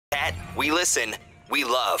get, we listen, we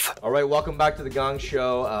love. All right, welcome back to the Gong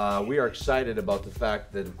Show. We are excited about the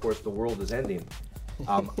fact that, of course, the world is ending.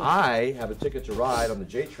 I have a ticket to ride on the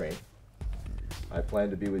J train. I plan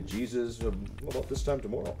to be with Jesus about this time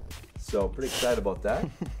tomorrow. So pretty excited about that.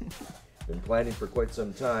 Been planning for quite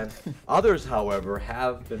some time. Others, however,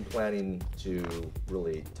 have been planning to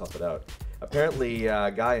really tough it out. Apparently,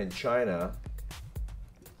 a guy in China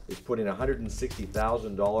is putting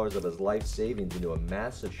 $160,000 of his life savings into a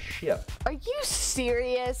massive ship. Are you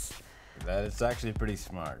serious? That is actually pretty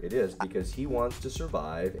smart. It is, because he wants to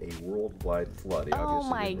survive a worldwide flood. He Oh obviously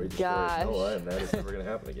my didn't read the story of gosh. Noah, and that is never going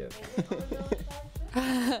to happen again.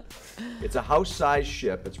 It's a house-sized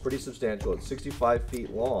ship. It's pretty substantial. It's 65 feet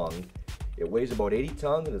long. It weighs about 80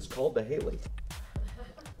 tons, and it's called the Haley.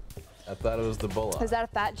 I thought it was the Bullock. Is that a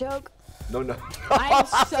fat joke? No, no. I'm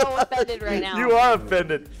so offended right now. You are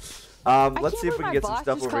offended. Let's can't see if we can believe my get some boss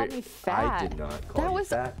stuff just over called here. me fat. I did not call That you was-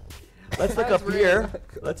 fat. Let's look was up rude. here.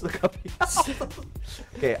 Let's look up here.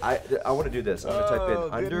 Okay, I want to do this. I'm going to type in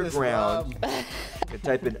goodness, underground. Bob. And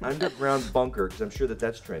type in underground bunker, because I'm sure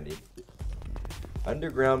that's trendy.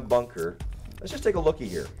 Underground bunker. Let's just take a looky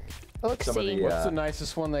here. Look, Some of see. the, What's the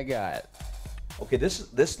nicest one they got? Okay,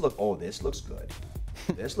 this looks good. This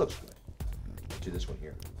looks good. Let's do this one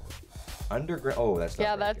here. Underground. Oh, that's not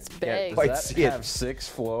Yeah, very that's good. big. Can't quite Does see that it. have 6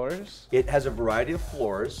 floors? It has a variety of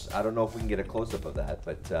floors. I don't know if we can get a close-up of that,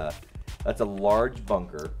 but that's a large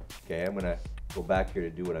bunker. Okay, I'm gonna go back here to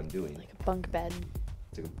do what I'm doing. Like a bunk bed.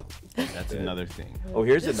 That's another thing. Oh,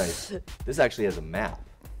 here's a nice. This actually has a map.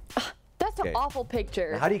 That's Okay. an awful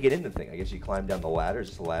picture. Now, how do you get in the thing? I guess you climb down the ladder.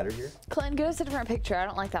 Is this a ladder here? Clinton, get us a different picture. I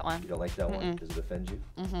don't like that one. You don't like that one? Does it offend you?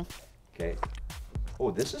 Mm-hmm. Okay.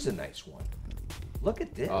 Oh, this is a nice one. Look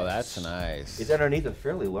at this. Oh, that's nice. It's underneath a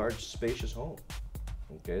fairly large, spacious home.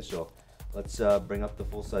 Okay, so let's bring up the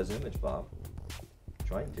full-size image, Bob.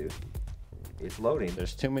 Trying to. It's loading.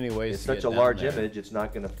 There's too many ways It's to such get a down large there. image. It's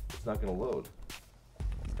not gonna load.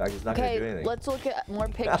 In fact, it's not gonna do Okay, anything. let's look at more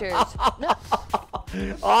pictures. No,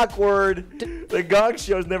 Awkward. The Gong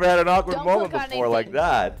Show's never had an awkward Don't moment click on before like anything.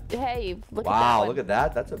 that. hey, look at that Wow, one. look at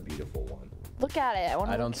that. That's a beautiful one. Look at it.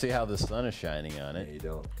 I don't see how the sun is shining on Yeah, it. you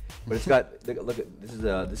don't. But it's got. Look at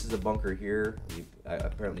this is a bunker here.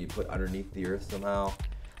 Apparently, you put underneath the earth somehow.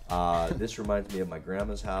 This reminds me of my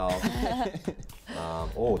grandma's house.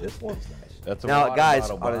 Oh, this one's nice. That's a Now, water guys,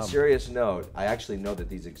 bottle on a bomb. serious note, I actually know that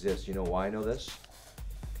these exist. You know why I know this?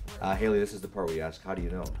 Haley, this is the part we ask. How do you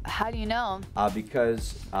know? How do you know?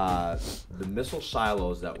 Because the missile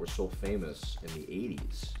silos that were so famous in the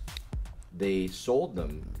 80s, they sold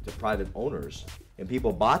them to private owners, and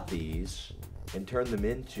people bought these and turned them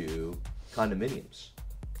into condominiums.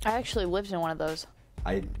 I actually lived in one of those.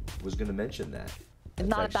 I was going to mention that. It's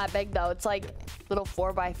not that big though. It's like little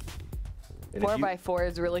 4x4 And if you- 4x4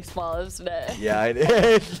 is really small, isn't it? Yeah, it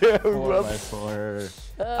is. 4x4.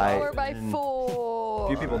 4x4.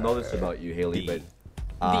 Few people know this about you, Haley, but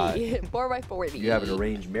The 4x4. you have an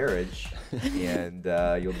arranged marriage, and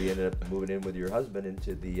you'll be ended up moving in with your husband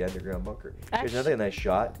into the underground bunker. Here's another nice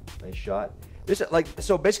shot. Nice shot. This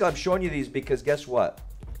so basically, I'm showing you these because guess what?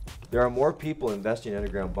 There are more people investing in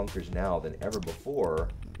underground bunkers now than ever before,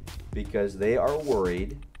 because they are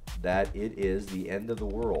worried that it is the end of the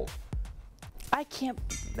world. I can't.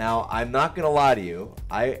 Now, I'm not going to lie to you.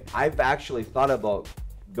 I've actually thought about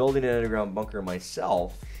building an underground bunker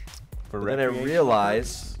myself, For but then I recreation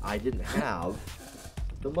realized I didn't have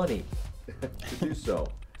the money to do so.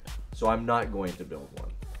 So I'm not going to build one.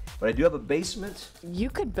 But I do have a basement You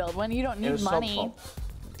could build one. You don't and a need sump money. pump.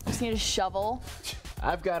 Just need a shovel.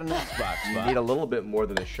 I've got an Xbox. You need a little bit more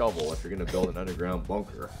than a shovel if you're going to build an underground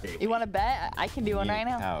bunker. You want to bet? I can do one right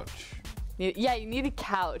now. Couch. Yeah, you need a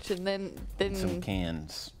couch, and then Some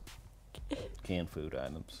cans. Canned food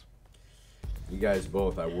items. You guys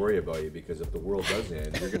both, I worry about you because if the world does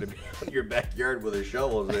end, you're going to be in your backyard with a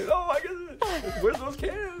shovel and say, oh my goodness, where's those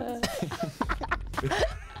cans?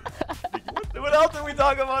 What else are we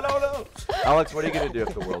talking about? Oh no. Alex, what are you going to do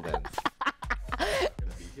if the world ends?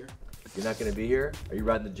 You're not going to be here? Are you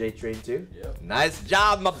riding the J train too? Yep. Nice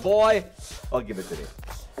job, my boy. I'll give it to me.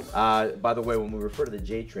 By the way, when we refer to the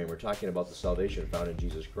J train, we're talking about the salvation found in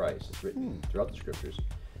Jesus Christ. It's written throughout the scriptures.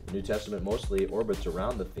 The New Testament mostly orbits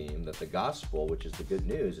around the theme that the gospel, which is the good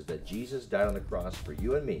news, is that Jesus died on the cross for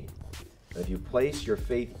you and me. And if you place your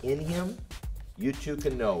faith in him, you too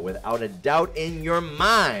can know without a doubt in your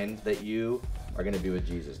mind that you are going to be with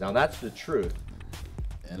Jesus. Now that's the truth.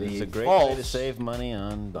 And The it's a great way to false- save money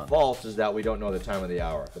on The bunkers. false is that we don't know the time of the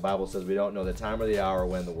hour. The Bible says we don't know the time or the hour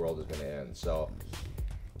when the world is going to end. So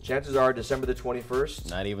chances are December the 21st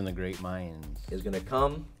Not even the great minds. is going to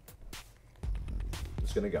come.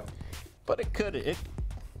 it's gonna go. But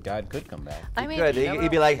God could come back. I mean, Good.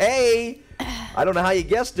 He'd be like, hey, I don't know how you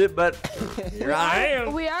guessed it, but here I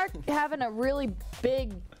am. we are having a really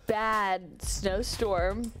big, bad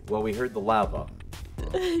snowstorm. Well, we heard the lava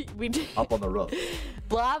We did up on the roof.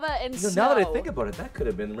 lava and You know, snow. now that I think about it, that could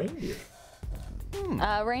have been reindeer.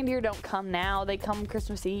 Reindeer don't come now; they come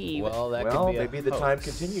Christmas Eve. Well, that Well, could be maybe a the time hoax.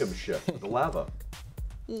 continuum shift with the lava.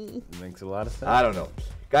 Makes a lot of sense. I don't know.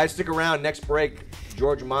 Guys, stick around. Next break,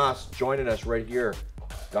 George Moss joining us right here.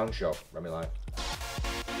 Gong Show. Remy Live.